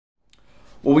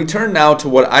Well, we turn now to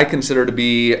what I consider to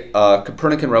be a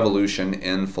Copernican revolution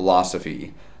in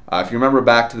philosophy. If you remember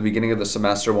back to the beginning of the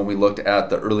semester when we looked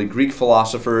at the early Greek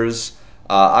philosophers,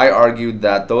 I argued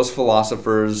that those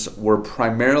philosophers were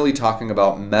primarily talking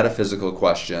about metaphysical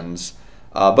questions,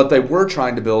 but they were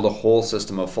trying to build a whole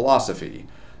system of philosophy.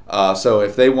 So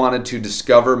if they wanted to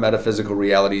discover metaphysical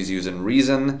realities using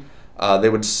reason, they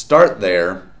would start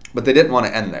there, but they didn't want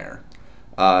to end there.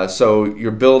 So you're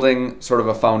building sort of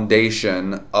a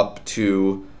foundation up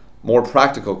to more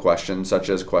practical questions, such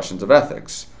as questions of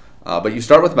ethics. But you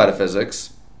start with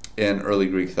metaphysics in early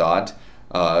Greek thought,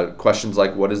 questions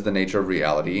like what is the nature of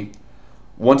reality.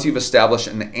 Once you've established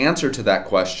an answer to that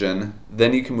question,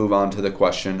 then you can move on to the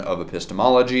question of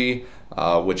epistemology,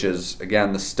 which is,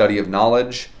 again, the study of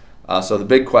knowledge. So the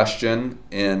big question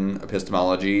in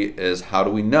epistemology is, how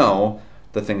do we know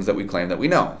the things that we claim that we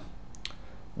know?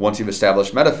 Once you've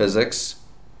established metaphysics,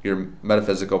 your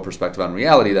metaphysical perspective on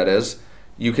reality, that is,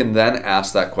 you can then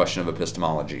ask that question of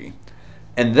epistemology.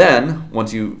 And then,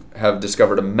 once you have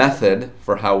discovered a method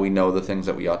for how we know the things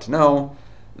that we ought to know,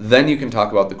 then you can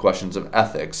talk about the questions of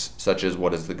ethics, such as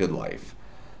what is the good life.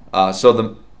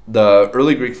 So the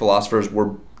early Greek philosophers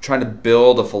were trying to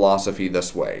build a philosophy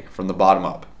this way, from the bottom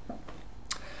up.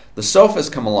 The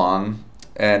sophists come along,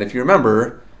 and if you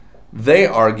remember, they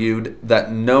argued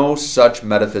that no such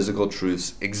metaphysical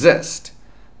truths exist.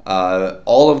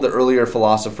 All of the earlier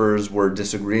philosophers were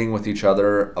disagreeing with each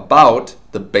other about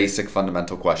the basic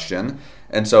fundamental question,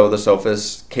 and so the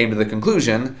sophists came to the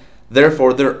conclusion,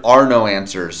 therefore there are no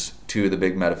answers to the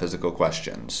big metaphysical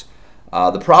questions.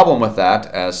 The problem with that,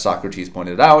 as Socrates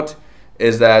pointed out,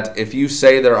 is that if you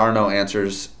say there are no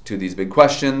answers to these big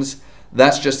questions,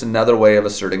 that's just another way of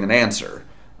asserting an answer.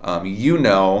 You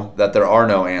know that there are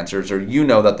no answers, or you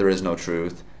know that there is no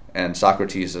truth, and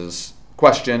Socrates'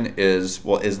 question is,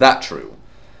 well, is that true?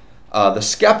 The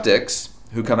skeptics,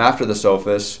 who come after the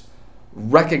sophists,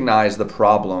 recognize the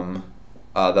problem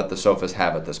that the sophists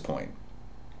have at this point.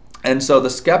 And so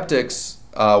the skeptics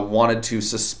wanted to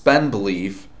suspend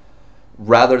belief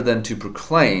rather than to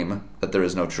proclaim that there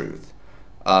is no truth.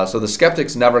 So the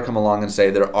skeptics never come along and say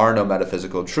there are no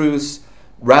metaphysical truths.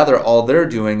 Rather, all they're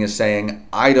doing is saying,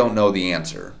 I don't know the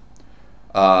answer.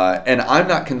 And I'm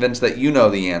not convinced that you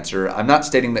know the answer. I'm not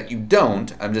stating that you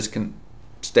don't. I'm just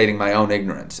stating my own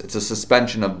ignorance. It's a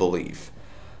suspension of belief.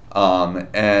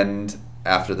 And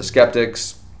after the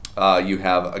skeptics, you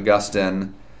have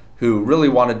Augustine, who really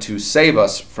wanted to save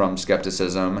us from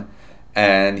skepticism.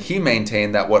 And he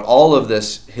maintained that what all of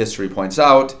this history points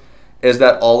out is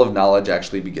that all of knowledge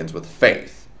actually begins with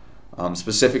faith.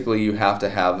 Specifically, you have to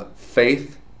have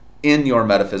faith in your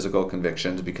metaphysical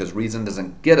convictions, because reason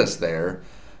doesn't get us there.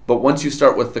 But once you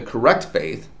start with the correct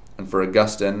faith, and for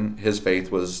Augustine, his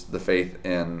faith was the faith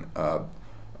in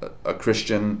a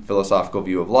Christian philosophical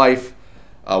view of life.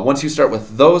 Once you start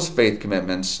with those faith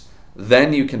commitments,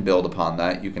 then you can build upon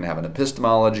that. You can have an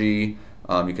epistemology,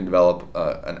 you can develop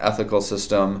an ethical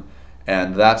system,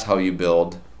 and that's how you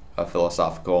build a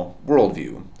philosophical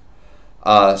worldview.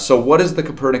 So what is the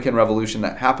Copernican revolution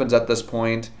that happens at this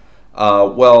point?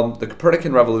 Well, the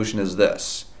Copernican revolution is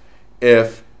this.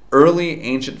 If early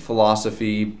ancient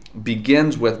philosophy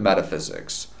begins with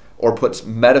metaphysics, or puts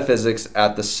metaphysics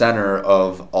at the center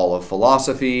of all of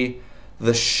philosophy,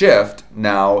 the shift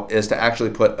now is to actually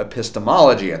put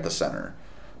epistemology at the center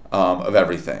of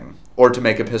everything, or to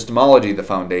make epistemology the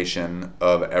foundation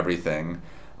of everything.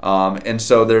 And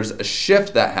so there's a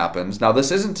shift that happens. Now,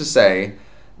 this isn't to say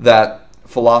that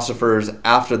philosophers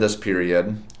after this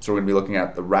period, so we're going to be looking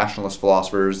at the rationalist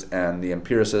philosophers and the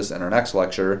empiricists in our next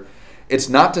lecture, it's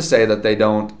not to say that they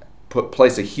don't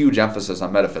place a huge emphasis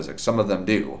on metaphysics. Some of them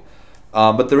do.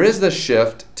 But there is this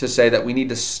shift to say that we need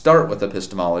to start with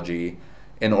epistemology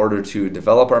in order to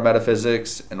develop our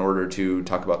metaphysics, in order to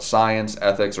talk about science,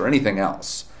 ethics, or anything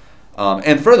else.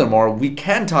 And furthermore, we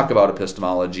can talk about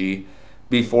epistemology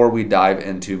before we dive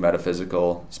into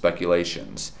metaphysical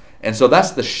speculations. And so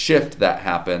that's the shift that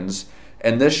happens.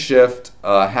 And this shift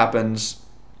happens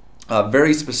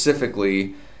very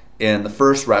specifically in the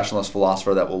first rationalist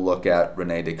philosopher that we'll look at,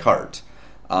 René Descartes.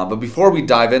 But before we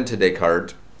dive into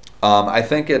Descartes, I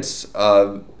think it's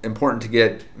important to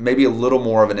get maybe a little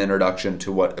more of an introduction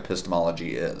to what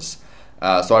epistemology is.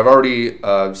 So I've already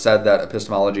said that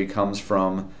epistemology comes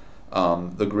from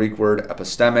the Greek word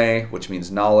episteme, which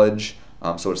means knowledge.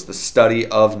 So it's the study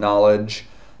of knowledge.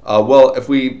 Well, if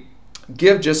we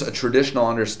give just a traditional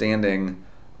understanding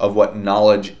of what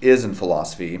knowledge is in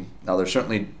philosophy, now there's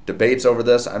certainly debates over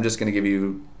this. I'm just going to give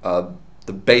you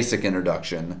the basic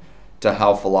introduction to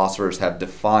how philosophers have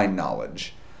defined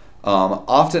knowledge.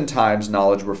 Oftentimes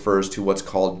knowledge refers to what's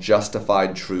called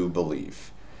justified true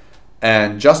belief.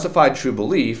 And justified true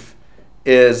belief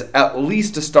is at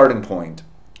least a starting point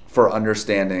for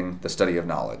understanding the study of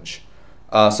knowledge.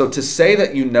 So to say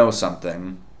that you know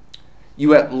something,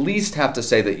 you at least have to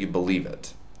say that you believe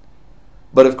it.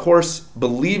 But of course,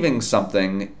 believing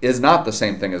something is not the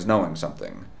same thing as knowing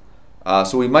something.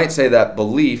 So we might say that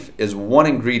belief is one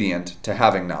ingredient to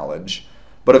having knowledge.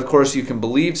 But of course, you can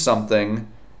believe something,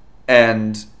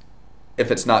 and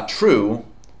if it's not true,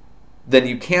 then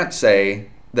you can't say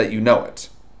that you know it.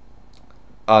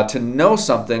 To know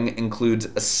something includes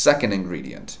a second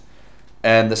ingredient.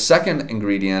 And the second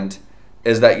ingredient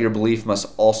is that your belief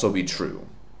must also be true.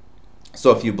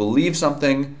 So if you believe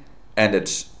something and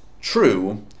it's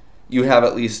true, you have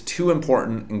at least two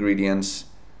important ingredients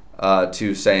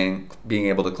to being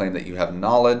able to claim that you have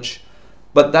knowledge.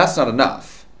 But that's not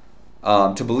enough.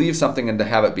 To believe something and to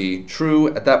have it be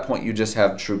true, at that point you just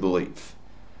have true belief.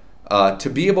 To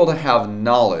be able to have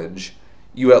knowledge,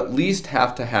 you at least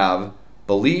have to have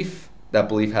belief. That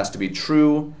belief has to be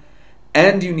true,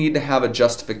 and you need to have a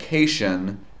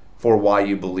justification for why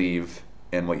you believe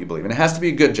in what you believe. And it has to be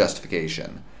a good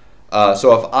justification.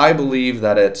 So if I believe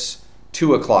that it's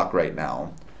 2 o'clock right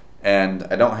now, and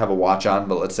I don't have a watch on,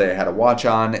 but let's say I had a watch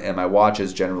on and my watch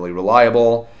is generally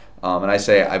reliable, and I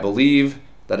say I believe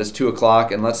that it's 2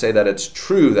 o'clock, and let's say that it's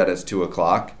true that it's 2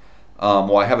 o'clock.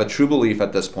 Well, I have a true belief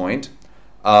at this point.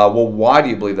 Well, why do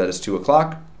you believe that it's 2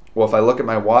 o'clock? Well, if I look at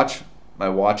my watch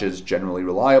is generally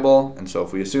reliable, and so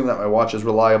if we assume that my watch is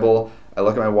reliable, I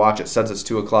look at my watch, it says it's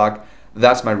 2 o'clock,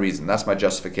 that's my reason, that's my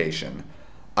justification.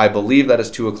 I believe that it's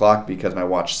 2 o'clock because my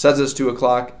watch says it's 2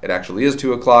 o'clock, it actually is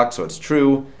 2 o'clock, so it's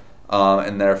true,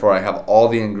 and therefore I have all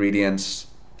the ingredients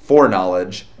for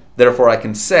knowledge, therefore I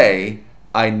can say,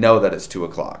 I know that it's 2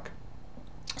 o'clock.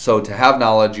 So to have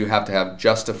knowledge, you have to have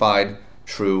justified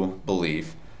true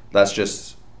belief. That's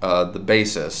just the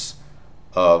basis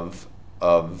of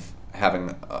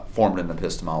having formed an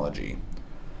epistemology.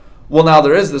 Well, now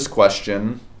there is this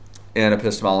question in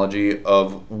epistemology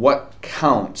of what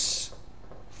counts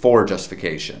for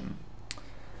justification.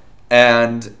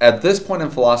 And at this point in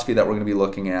philosophy that we're going to be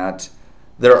looking at,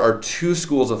 there are two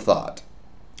schools of thought.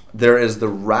 There is the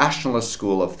rationalist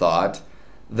school of thought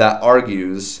that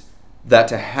argues that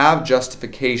to have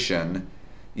justification,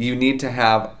 you need to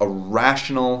have a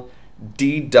rational,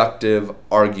 deductive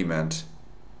argument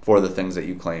for the things that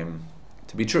you claim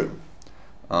to be true.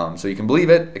 So you can believe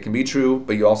it, it can be true,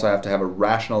 but you also have to have a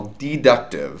rational,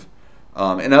 deductive.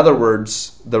 In other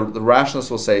words, the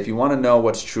rationalists will say if you want to know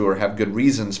what's true or have good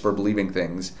reasons for believing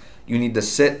things, you need to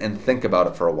sit and think about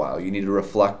it for a while. You need to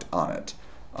reflect on it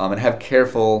and have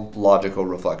careful, logical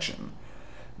reflection.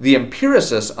 The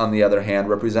empiricists, on the other hand,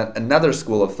 represent another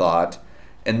school of thought,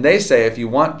 and they say if you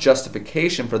want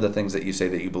justification for the things that you say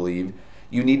that you believe,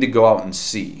 you need to go out and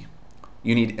see.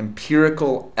 You need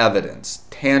empirical evidence,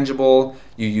 tangible.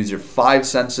 You use your 5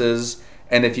 senses,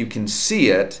 and if you can see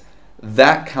it,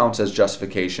 that counts as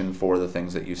justification for the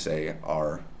things that you say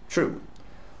are true.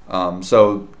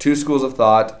 So 2 schools of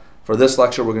thought. For this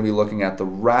lecture, we're going to be looking at the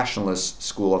rationalist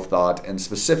school of thought, and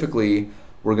specifically,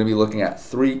 we're going to be looking at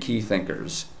 3 key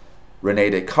thinkers: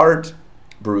 René Descartes,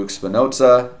 Baruch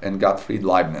Spinoza, and Gottfried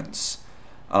Leibniz.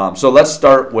 So let's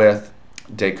start with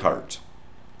Descartes.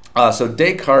 So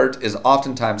Descartes is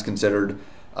oftentimes considered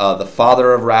the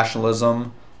father of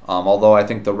rationalism, although I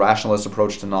think the rationalist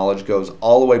approach to knowledge goes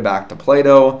all the way back to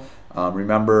Plato.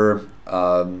 Remember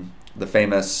the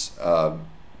famous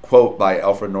quote by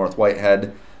Alfred North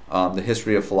Whitehead, the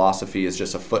history of philosophy is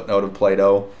just a footnote of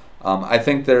Plato. I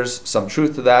think there's some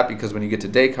truth to that because when you get to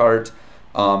Descartes,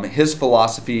 his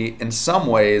philosophy in some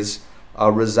ways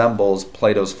resembles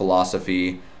Plato's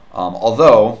philosophy,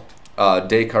 although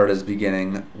Descartes is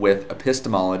beginning with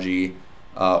epistemology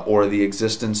or the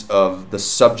existence of the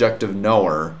subjective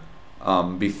knower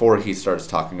before he starts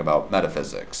talking about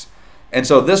metaphysics. And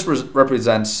so this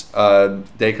represents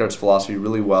Descartes' philosophy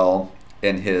really well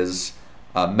in his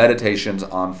Meditations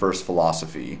on First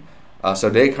Philosophy. So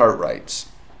Descartes writes,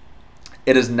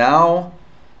 "It is now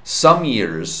some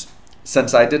years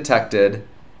since I detected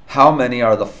how many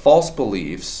are the false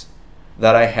beliefs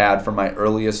that I had from my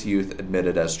earliest youth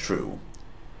admitted as true,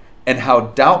 and how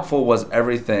doubtful was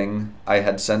everything I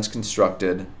had since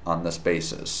constructed on this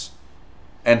basis.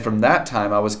 And from that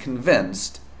time I was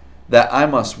convinced that I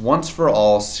must once for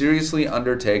all seriously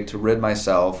undertake to rid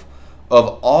myself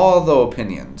of all the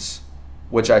opinions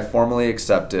which I formerly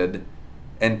accepted,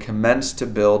 and commence to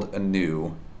build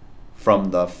anew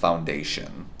from the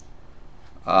foundation."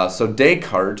 So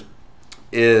Descartes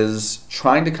is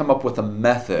trying to come up with a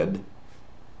method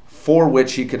for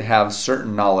which he could have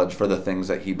certain knowledge for the things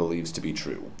that he believes to be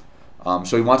true.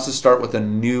 So he wants to start with a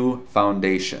new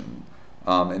foundation.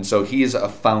 And so he's a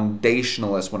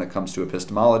foundationalist when it comes to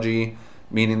epistemology,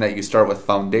 meaning that you start with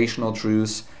foundational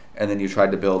truths and then you try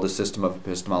to build a system of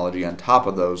epistemology on top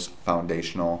of those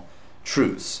foundational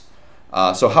truths.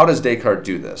 So how does Descartes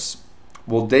do this?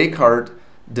 Well, Descartes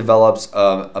develops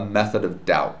a method of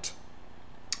doubt.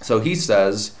 So he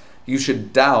says you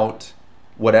should doubt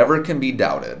whatever can be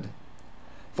doubted,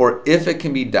 for if it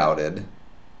can be doubted,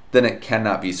 then it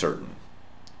cannot be certain.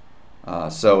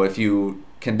 So if you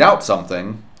can doubt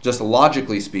something, just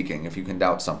logically speaking, if you can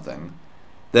doubt something,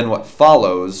 then what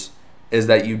follows is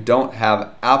that you don't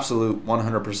have absolute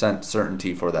 100%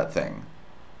 certainty for that thing.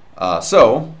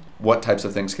 So what types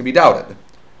of things can be doubted?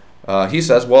 He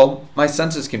says, well, my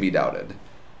senses can be doubted.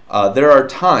 There are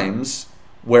times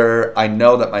where I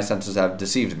know that my senses have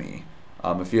deceived me.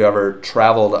 If you ever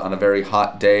traveled on a very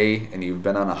hot day and you've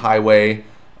been on a highway,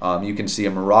 you can see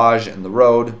a mirage in the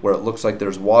road where it looks like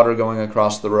there's water going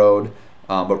across the road,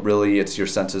 but really it's your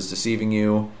senses deceiving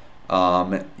you.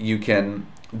 You can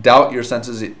doubt your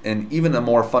senses in even a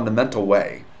more fundamental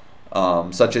way,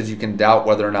 such as you can doubt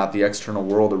whether or not the external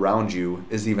world around you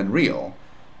is even real.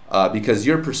 Because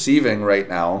you're perceiving right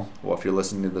now, well, if you're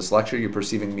listening to this lecture, you're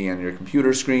perceiving me on your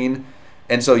computer screen,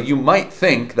 and so you might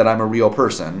think that I'm a real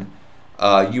person.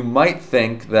 You might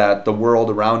think that the world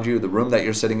around you, the room that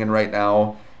you're sitting in right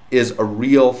now, is a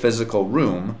real physical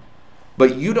room,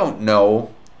 but you don't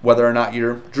know whether or not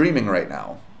you're dreaming right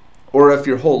now, or if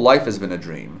your whole life has been a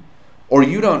dream, or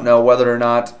you don't know whether or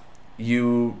not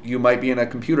you might be in a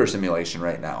computer simulation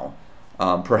right now.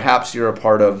 Perhaps you're a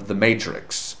part of the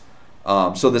Matrix.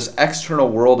 So this external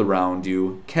world around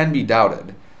you can be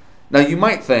doubted. Now you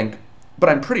might think, but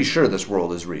I'm pretty sure this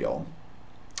world is real.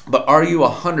 But are you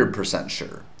 100%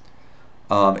 sure?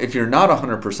 If you're not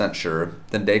 100% sure,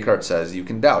 then Descartes says you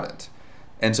can doubt it.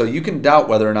 And so you can doubt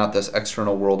whether or not this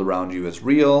external world around you is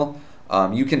real.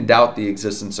 You can doubt the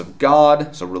existence of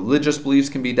God, so religious beliefs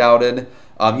can be doubted.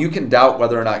 You can doubt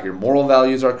whether or not your moral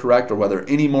values are correct or whether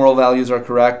any moral values are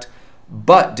correct.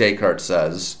 But Descartes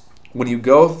says, when you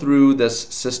go through this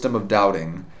system of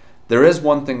doubting, there is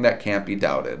one thing that can't be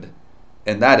doubted,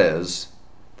 and that is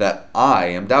that I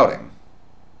am doubting.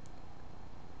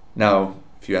 Now,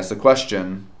 if you ask the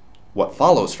question, what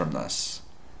follows from this?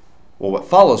 Well, what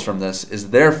follows from this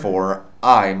is therefore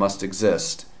I must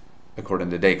exist, according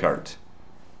to Descartes.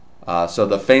 So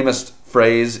the famous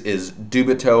phrase is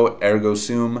dubito ergo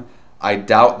sum, I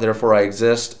doubt therefore I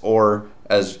exist, or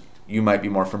as you might be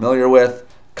more familiar with,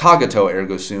 cogito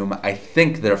ergo sum, I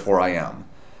think therefore I am.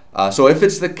 So if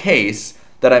it's the case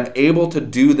that I'm able to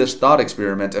do this thought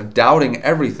experiment of doubting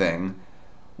everything,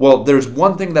 well, there's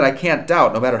one thing that I can't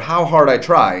doubt no matter how hard I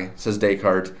try, says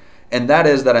Descartes, and that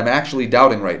is that I'm actually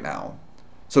doubting right now.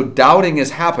 So doubting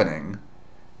is happening,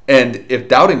 and if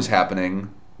doubting's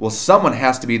happening, well, someone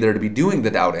has to be there to be doing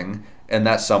the doubting, and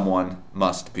that someone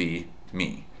must be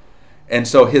me. And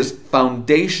so his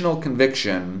foundational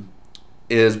conviction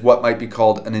is what might be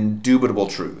called an indubitable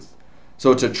truth.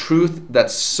 So it's a truth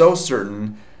that's so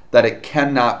certain that it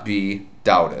cannot be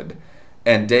doubted.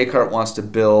 And Descartes wants to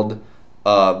build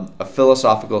a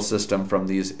philosophical system from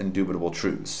these indubitable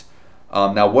truths.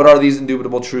 Now, what are these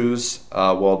indubitable truths?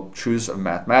 Well, truths of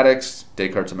mathematics.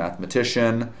 Descartes' a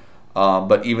mathematician.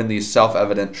 But even these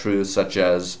self-evident truths such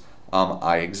as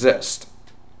I exist.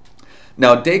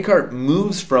 Now, Descartes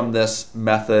moves from this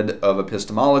method of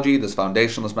epistemology, this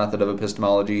foundationalist method of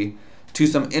epistemology, to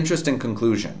some interesting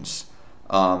conclusions.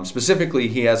 Specifically,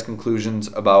 he has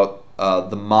conclusions about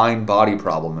the mind-body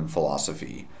problem in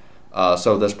philosophy.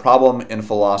 So this problem in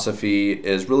philosophy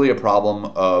is really a problem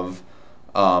of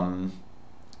how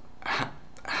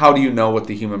do you know what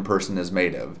the human person is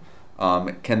made of?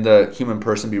 Can the human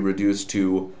person be reduced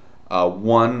to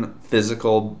one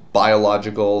physical,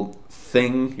 biological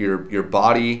thing, your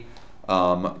body?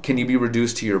 Can you be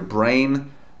reduced to your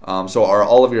brain? So are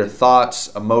all of your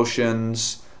thoughts,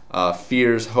 emotions,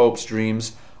 fears, hopes,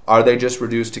 dreams, are they just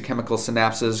reduced to chemical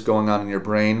synapses going on in your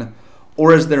brain?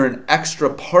 Or is there an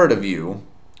extra part of you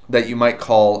that you might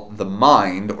call the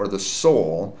mind or the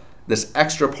soul, this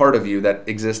extra part of you that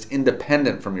exists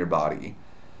independent from your body?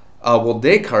 Well,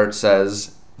 Descartes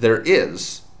says there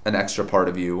is an extra part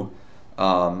of you,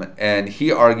 and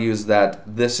he argues that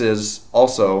this is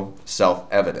also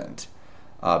self-evident.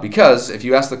 Because if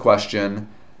you ask the question,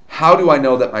 how do I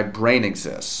know that my brain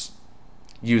exists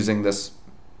using this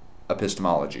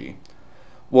epistemology?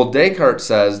 Well, Descartes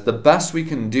says the best we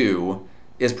can do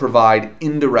is provide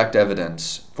indirect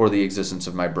evidence for the existence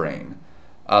of my brain.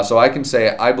 So I can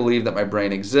say I believe that my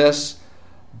brain exists,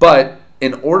 but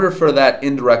in order for that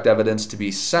indirect evidence to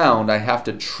be sound, I have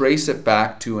to trace it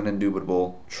back to an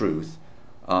indubitable truth,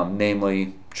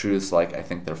 namely truths like I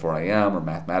think therefore I am, or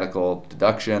mathematical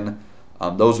deduction.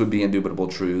 Those would be indubitable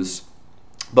truths.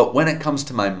 But when it comes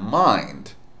to my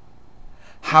mind,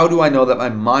 how do I know that my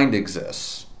mind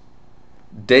exists?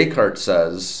 Descartes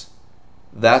says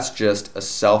that's just a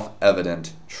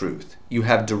self-evident truth. You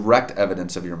have direct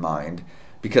evidence of your mind,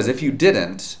 because if you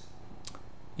didn't,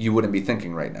 you wouldn't be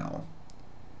thinking right now.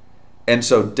 And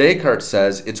so Descartes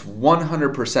says it's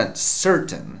 100%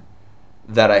 certain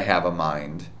that I have a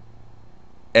mind.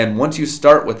 And once you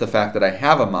start with the fact that I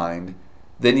have a mind,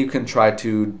 then you can try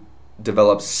to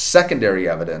develop secondary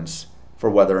evidence for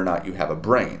whether or not you have a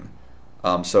brain.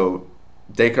 So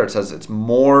Descartes says it's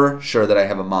more sure that I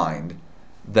have a mind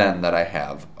than that I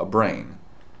have a brain.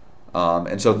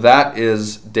 And so that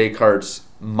is Descartes'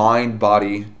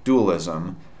 mind-body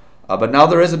dualism. But now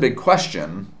there is a big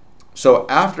question. So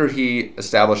after he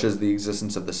establishes the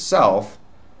existence of the self,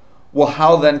 well,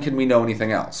 how then can we know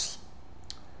anything else?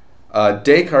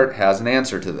 Descartes has an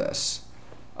answer to this.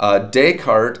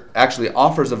 Descartes actually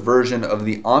offers a version of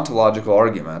the ontological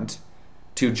argument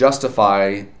to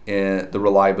justify the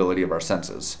reliability of our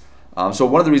senses. So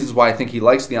one of the reasons why I think he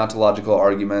likes the ontological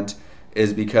argument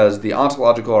is because the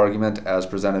ontological argument, as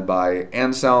presented by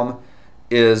Anselm,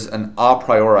 is an a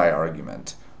priori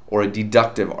argument, or a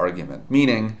deductive argument,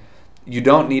 meaning you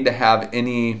don't need to have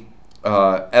any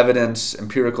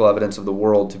empirical evidence of the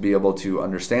world to be able to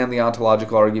understand the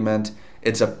ontological argument.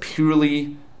 It's a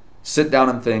purely sit down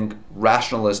and think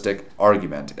rationalistic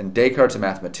argument. And Descartes' a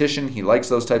mathematician. He likes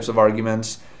those types of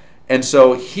arguments. And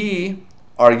so he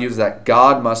argues that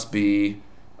God must be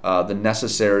the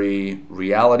necessary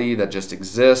reality that just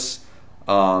exists.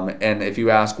 And if you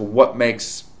ask, well, what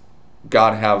makes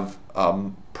God have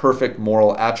perfect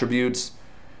moral attributes?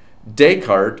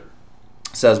 Descartes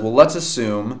says, well, let's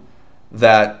assume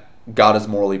that God is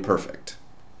morally perfect.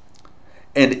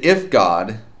 And if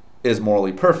God is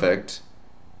morally perfect,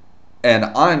 and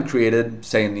I'm created,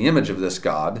 say, in the image of this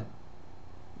God,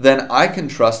 then I can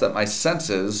trust that my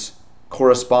senses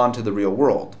correspond to the real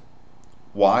world.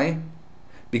 Why?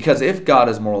 Because if God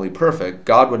is morally perfect,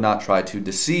 God would not try to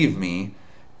deceive me,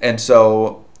 and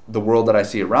so the world that I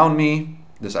see around me,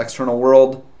 this external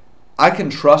world, I can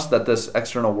trust that this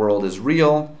external world is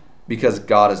real because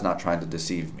God is not trying to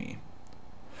deceive me.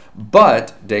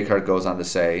 But, Descartes goes on to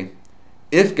say,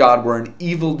 if God were an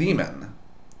evil demon,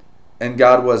 and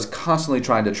God was constantly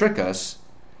trying to trick us,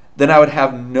 then I would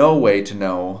have no way to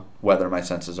know whether my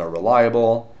senses are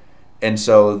reliable. And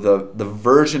so the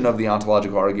version of the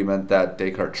ontological argument that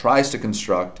Descartes tries to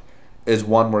construct is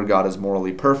one where God is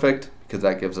morally perfect, because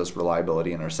that gives us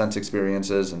reliability in our sense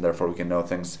experiences, and therefore we can know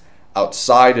things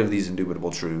outside of these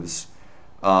indubitable truths.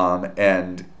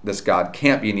 And this God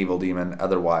can't be an evil demon,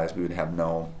 otherwise we would have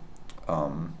no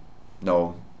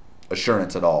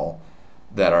assurance at all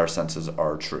that our senses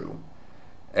are true.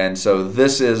 And so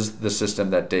this is the system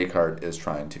that Descartes is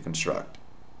trying to construct.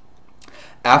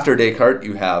 After Descartes,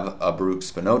 you have Baruch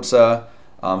Spinoza,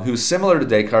 who's similar to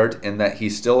Descartes in that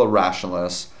he's still a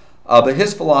rationalist, but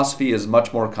his philosophy is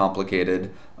much more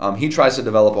complicated. He tries to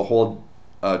develop a whole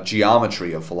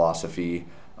geometry of philosophy,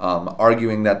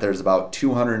 arguing that there's about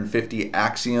 250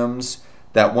 axioms,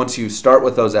 that once you start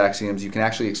with those axioms, you can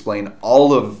actually explain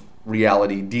all of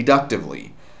reality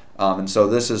deductively. And so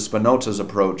this is Spinoza's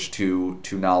approach to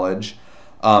knowledge.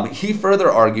 He further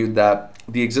argued that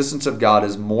the existence of God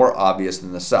is more obvious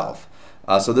than the self.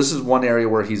 So this is one area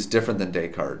where he's different than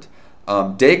Descartes.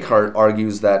 Descartes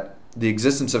argues that the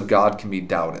existence of God can be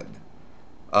doubted,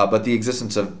 but the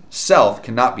existence of self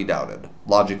cannot be doubted,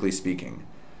 logically speaking.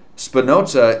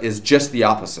 Spinoza is just the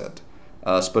opposite.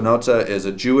 Spinoza is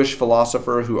a Jewish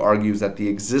philosopher who argues that the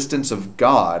existence of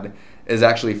God is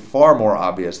actually far more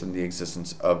obvious than the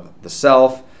existence of the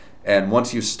self. And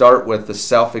once you start with the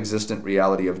self-existent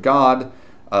reality of God,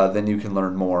 then you can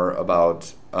learn more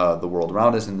about the world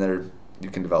around us, and there you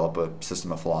can develop a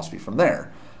system of philosophy from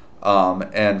there.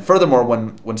 And furthermore,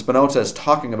 when Spinoza is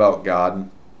talking about God,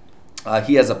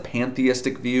 he has a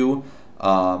pantheistic view,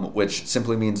 which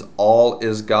simply means all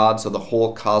is God. So the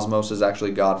whole cosmos is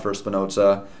actually God for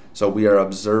Spinoza. So we are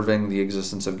observing the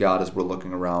existence of God as we're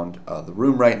looking around the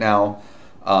room right now.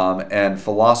 And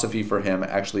philosophy for him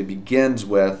actually begins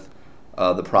with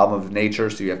the problem of nature.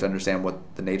 So you have to understand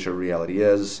what the nature of reality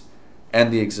is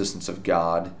and the existence of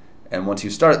God. And once you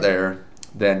start there,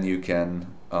 then you can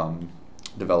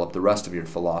develop the rest of your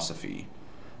philosophy.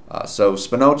 So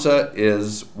Spinoza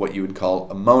is what you would call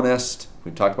a monist.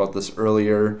 We talked about this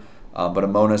earlier, but a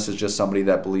monist is just somebody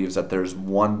that believes that there's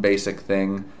one basic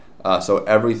thing So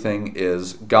everything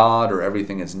is God or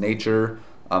everything is nature.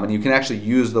 And you can actually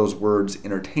use those words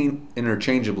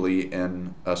interchangeably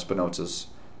in Spinoza's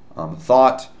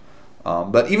thought.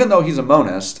 But even though he's a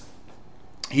monist,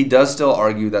 he does still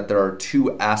argue that there are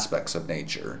two aspects of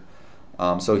nature.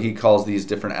 So he calls these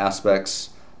different aspects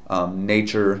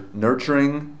nature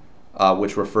nurturing,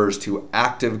 which refers to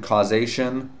active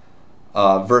causation,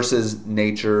 versus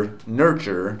nature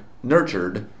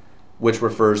nurtured, which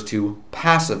refers to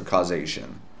passive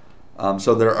causation.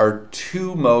 So there are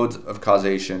two modes of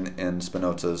causation in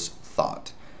Spinoza's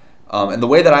thought. And the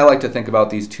way that I like to think about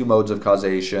these two modes of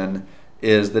causation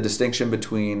is the distinction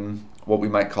between what we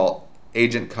might call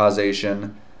agent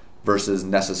causation versus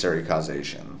necessary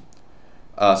causation.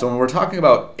 So when we're talking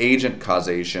about agent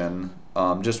causation,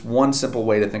 just one simple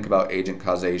way to think about agent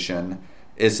causation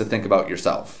is to think about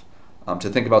yourself, to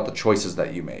think about the choices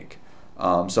that you make.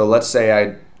 So let's say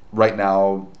I right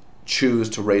now choose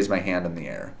to raise my hand in the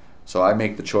air. So I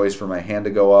make the choice for my hand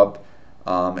to go up,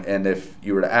 and if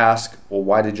you were to ask, well,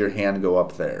 why did your hand go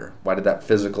up there? Why did that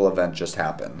physical event just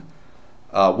happen?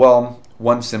 Well,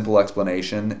 one simple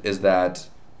explanation is that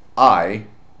I,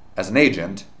 as an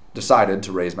agent, decided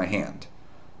to raise my hand.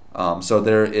 So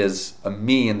there is a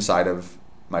me inside of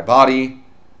my body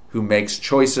who makes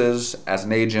choices as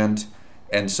an agent,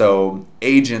 and so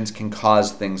agents can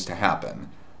cause things to happen.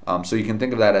 So you can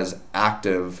think of that as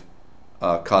active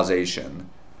causation,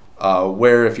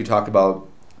 where if you talk about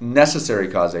necessary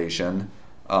causation,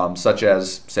 such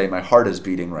as, say, my heart is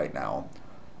beating right now.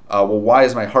 Well, why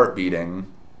is my heart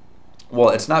beating? Well,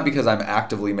 it's not because I'm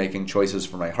actively making choices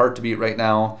for my heart to beat right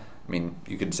now. I mean,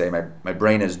 you could say my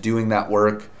brain is doing that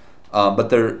work,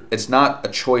 but it's not a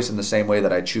choice in the same way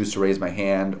that I choose to raise my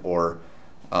hand or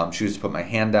choose to put my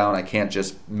hand down. I can't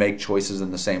just make choices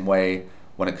in the same way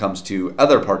when it comes to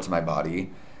other parts of my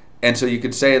body. And so you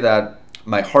could say that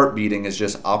my heart beating is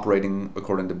just operating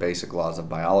according to basic laws of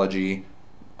biology,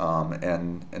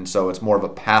 and so it's more of a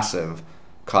passive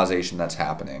causation that's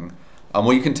happening.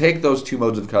 Well, you can take those two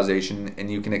modes of causation and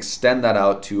you can extend that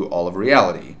out to all of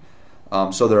reality.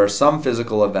 So there are some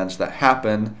physical events that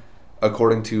happen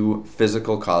according to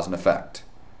physical cause and effect.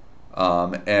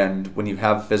 And when you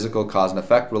have physical cause and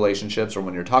effect relationships, or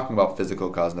when you're talking about physical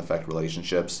cause and effect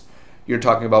relationships, you're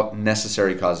talking about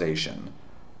necessary causation.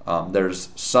 There's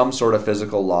some sort of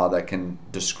physical law that can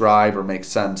describe or make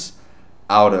sense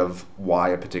out of why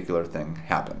a particular thing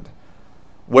happened.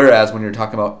 Whereas when you're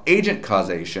talking about agent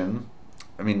causation,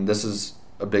 I mean, this is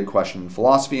a big question in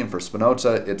philosophy, and for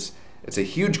Spinoza, it's a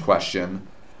huge question.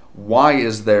 Why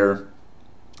is there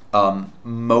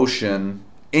motion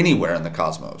anywhere in the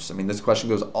cosmos? I mean, this question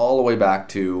goes all the way back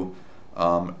to,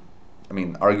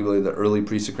 arguably the early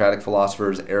pre-Socratic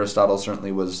philosophers. Aristotle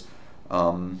certainly was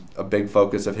a big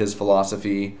focus of his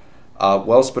philosophy.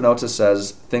 Well, Spinoza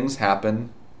says things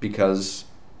happen because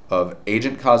of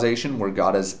agent causation, where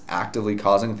God is actively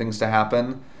causing things to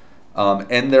happen.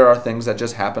 And there are things that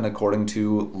just happen according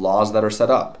to laws that are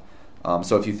set up.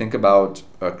 So if you think about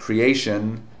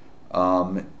creation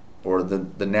or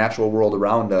the natural world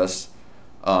around us,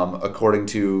 according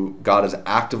to God is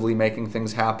actively making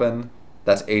things happen,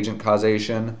 that's agent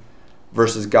causation,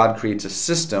 versus God creates a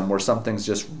system where some things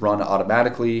just run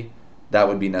automatically, that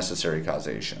would be necessary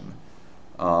causation.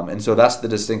 And so that's the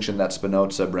distinction that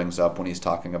Spinoza brings up when he's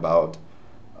talking about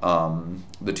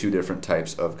the two different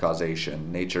types of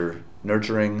causation, nature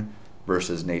nurturing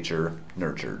versus nature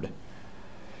nurtured.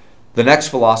 The next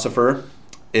philosopher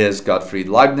is Gottfried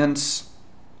Leibniz.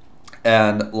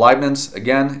 And Leibniz,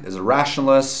 again, is a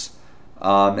rationalist,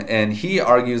 and he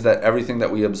argues that everything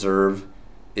that we observe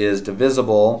is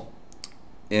divisible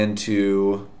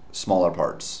into smaller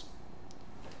parts.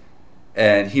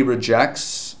 And he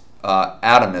rejects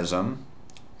atomism.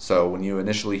 So when you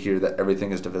initially hear that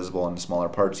everything is divisible into smaller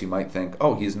parts, you might think,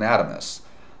 oh, he's an atomist.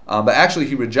 But actually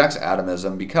he rejects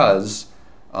atomism because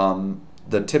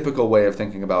the typical way of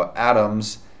thinking about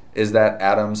atoms is that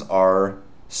atoms are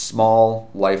small,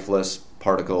 lifeless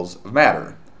particles of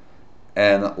matter.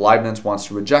 And Leibniz wants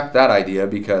to reject that idea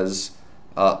because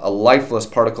a lifeless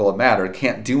particle of matter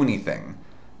can't do anything.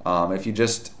 If you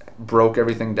just broke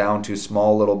everything down to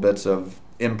small little bits of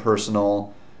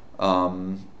impersonal,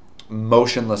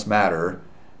 motionless matter,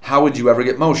 how would you ever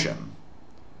get motion?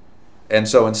 And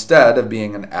so instead of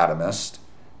being an atomist,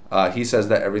 he says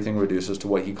that everything reduces to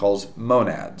what he calls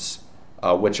monads,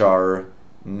 which are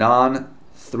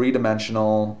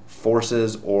non-three-dimensional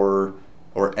forces or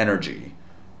energy.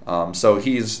 So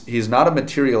he's not a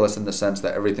materialist in the sense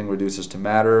that everything reduces to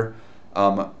matter.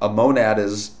 A monad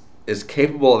is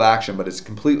capable of action, but it's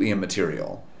completely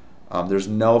immaterial. There's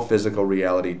no physical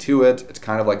reality to it. It's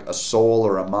kind of like a soul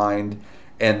or a mind.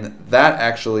 And that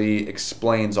actually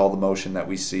explains all the motion that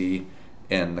we see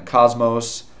in the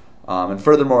cosmos. And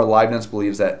furthermore, Leibniz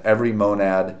believes that every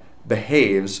monad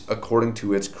behaves according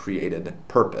to its created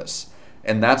purpose.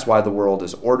 And that's why the world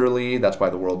is orderly. That's why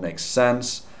the world makes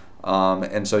sense.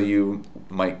 And so you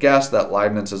might guess that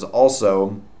Leibniz is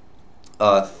also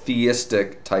a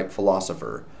theistic type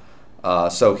philosopher.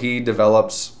 So he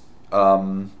develops,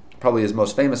 probably his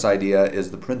most famous idea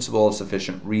is the principle of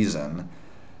sufficient reason,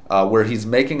 where he's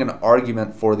making an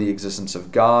argument for the existence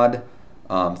of God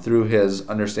through his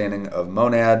understanding of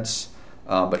monads.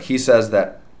 But he says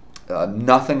that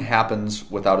nothing happens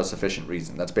without a sufficient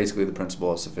reason. That's basically the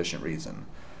principle of sufficient reason.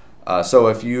 So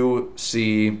if you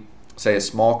see, say, a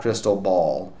small crystal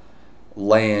ball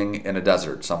laying in a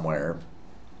desert somewhere,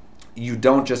 you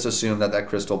don't just assume that that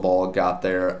crystal ball got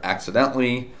there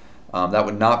accidentally. That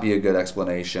would not be a good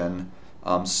explanation.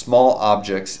 Small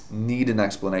objects need an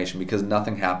explanation because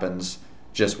nothing happens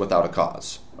just without a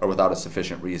cause, or without a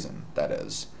sufficient reason, that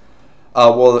is.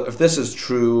 Well, if this is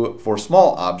true for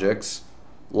small objects,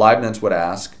 Leibniz would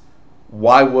ask,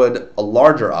 why would a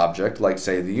larger object, like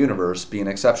say the universe, be an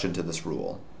exception to this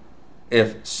rule?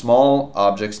 If small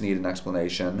objects need an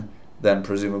explanation, then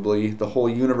presumably the whole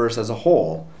universe as a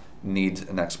whole needs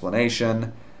an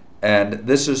explanation. And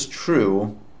this is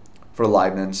true for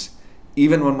Leibniz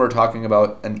even when we're talking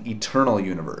about an eternal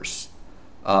universe.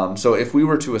 So if we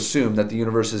were to assume that the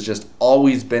universe has just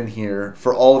always been here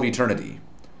for all of eternity,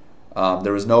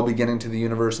 there was no beginning to the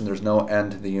universe and there's no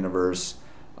end to the universe,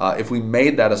 if we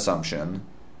made that assumption,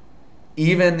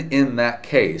 even in that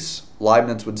case,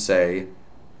 Leibniz would say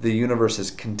the universe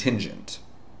is contingent.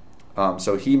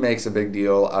 So he makes a big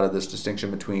deal out of this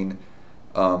distinction between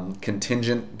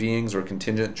contingent beings or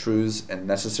contingent truths and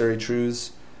necessary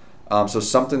truths. So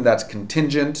something that's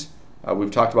contingent,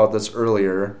 we've talked about this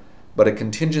earlier, but a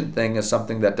contingent thing is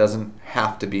something that doesn't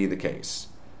have to be the case.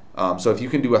 So if you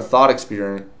can do a thought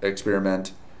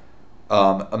experiment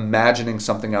imagining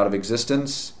something out of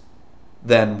existence,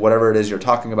 then whatever it is you're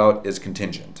talking about is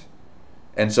contingent.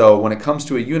 And so when it comes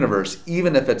to a universe,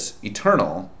 even if it's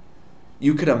eternal,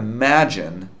 you could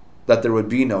imagine that there would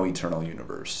be no eternal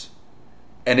universe.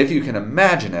 And if you can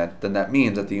imagine it, then that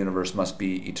means that the universe must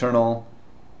be eternal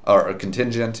or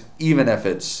contingent, even if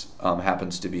it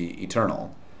happens to be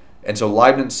eternal. And so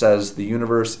Leibniz says the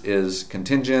universe is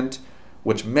contingent,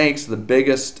 which makes the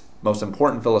biggest, most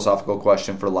important philosophical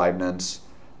question for Leibniz,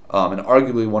 and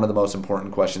arguably one of the most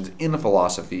important questions in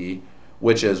philosophy,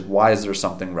 which is, why is there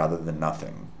something rather than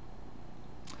nothing?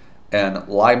 And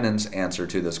Leibniz's answer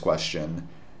to this question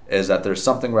is that there's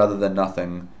something rather than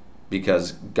nothing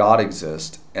because God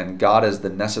exists, and God is the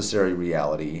necessary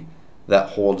reality that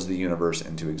holds the universe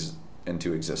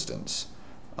into existence.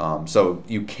 So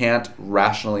you can't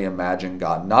rationally imagine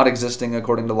God not existing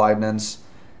according to Leibniz,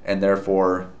 and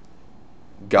therefore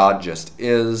God just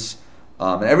is.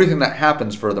 And everything that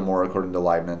happens, furthermore, according to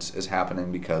Leibniz, is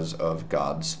happening because of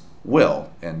God's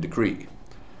will and decree.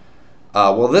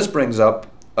 Well, this brings up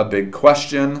a big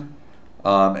question,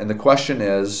 and the question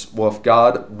is, well, if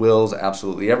God wills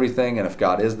absolutely everything, and if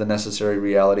God is the necessary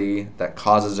reality that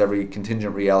causes every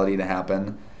contingent reality to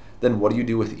happen, then what do you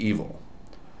do with evil?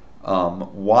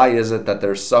 Why is it that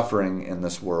there's suffering in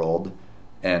this world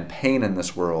and pain in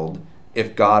this world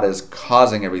if God is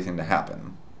causing everything to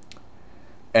happen?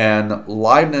 And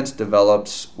Leibniz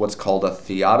develops what's called a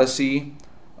theodicy,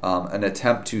 an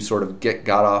attempt to sort of get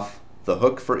God off the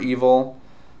hook for evil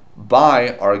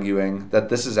by arguing that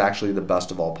this is actually the best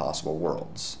of all possible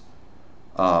worlds.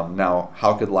 Now,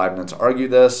 how could Leibniz argue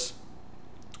this?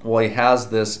 Well, he has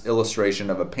this illustration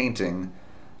of a painting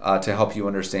to help you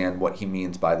understand what he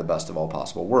means by the best of all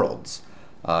possible worlds.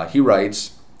 He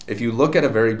writes, if you look at a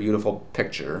very beautiful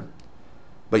picture,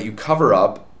 but you cover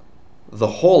up the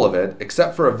whole of it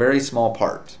except for a very small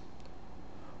part,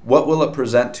 what will it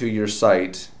present to your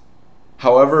sight,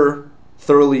 however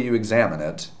thoroughly you examine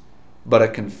it, but a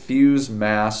confused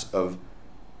mass of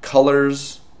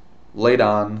colors laid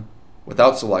on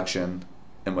without selection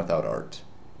and without art?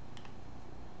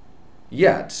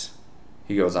 Yet,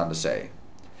 he goes on to say,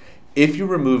 if you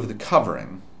remove the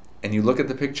covering and you look at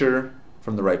the picture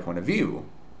from the right point of view,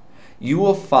 you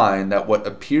will find that what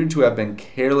appeared to have been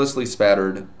carelessly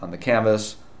spattered on the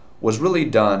canvas was really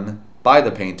done by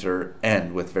the painter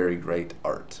and with very great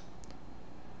art.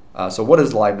 So what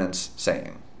is Leibniz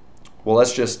saying? Well,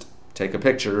 let's just take a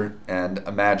picture and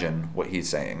imagine what he's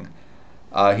saying.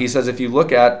 He says if you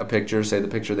look at a picture, say the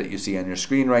picture that you see on your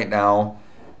screen right now,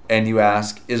 and you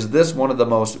ask, is this one of the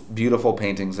most beautiful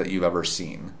paintings that you've ever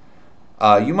seen?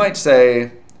 You might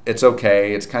say, it's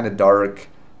okay. It's kind of dark,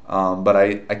 but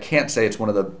I can't say it's one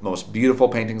of the most beautiful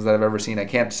paintings that I've ever seen. I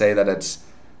can't say that it's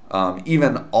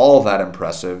even all that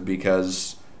impressive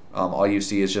because all you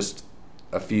see is just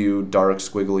a few dark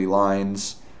squiggly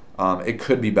lines. It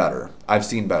could be better. I've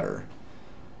seen better.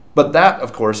 But that,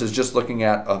 of course, is just looking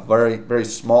at a very, very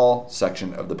small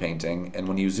section of the painting. And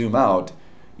when you zoom out,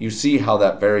 you see how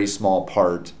that very small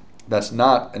part that's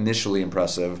not initially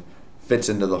impressive fits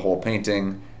into the whole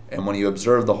painting. And when you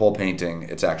observe the whole painting,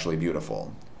 it's actually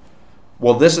beautiful.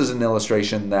 Well, this is an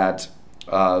illustration that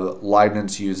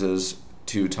Leibniz uses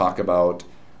to talk about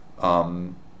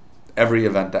every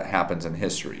event that happens in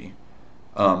history.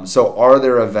 So are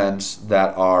there events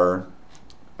that are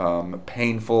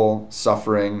painful,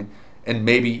 suffering, and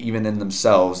maybe even in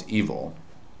themselves evil?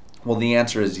 Well, the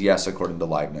answer is yes, according to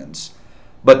Leibniz.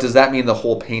 But does that mean the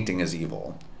whole painting is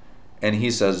evil? And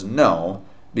he says no,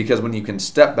 because when you can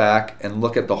step back and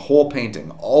look at the whole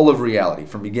painting, all of reality,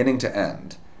 from beginning to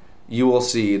end, you will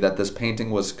see that this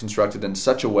painting was constructed in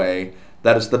such a way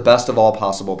that it's the best of all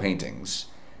possible paintings.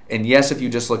 And yes, if you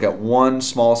just look at one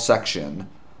small section,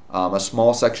 a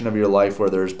small section of your life where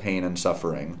there's pain and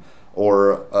suffering,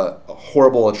 or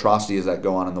horrible atrocities that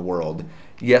go on in the world,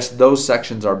 yes, those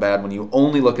sections are bad when you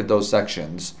only look at those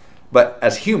sections. But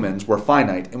as humans, we're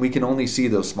finite, and we can only see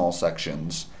those small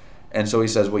sections. And so he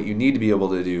says what you need to be able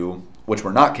to do, which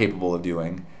we're not capable of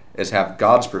doing, is have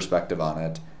God's perspective on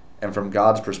it. And from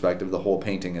God's perspective, the whole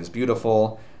painting is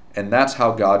beautiful. And that's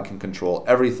how God can control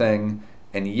everything.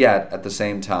 And yet, at the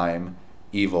same time,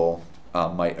 evil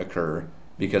might occur,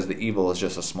 because the evil is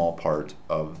just a small part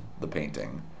of the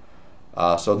painting.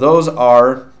 So those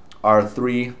are our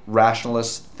three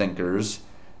rationalist thinkers: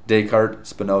 Descartes,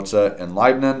 Spinoza, and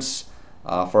Leibniz.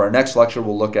 For our next lecture,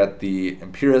 we'll look at the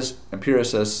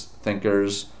empiricist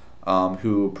thinkers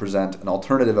who present an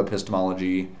alternative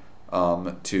epistemology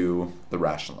to the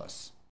rationalists.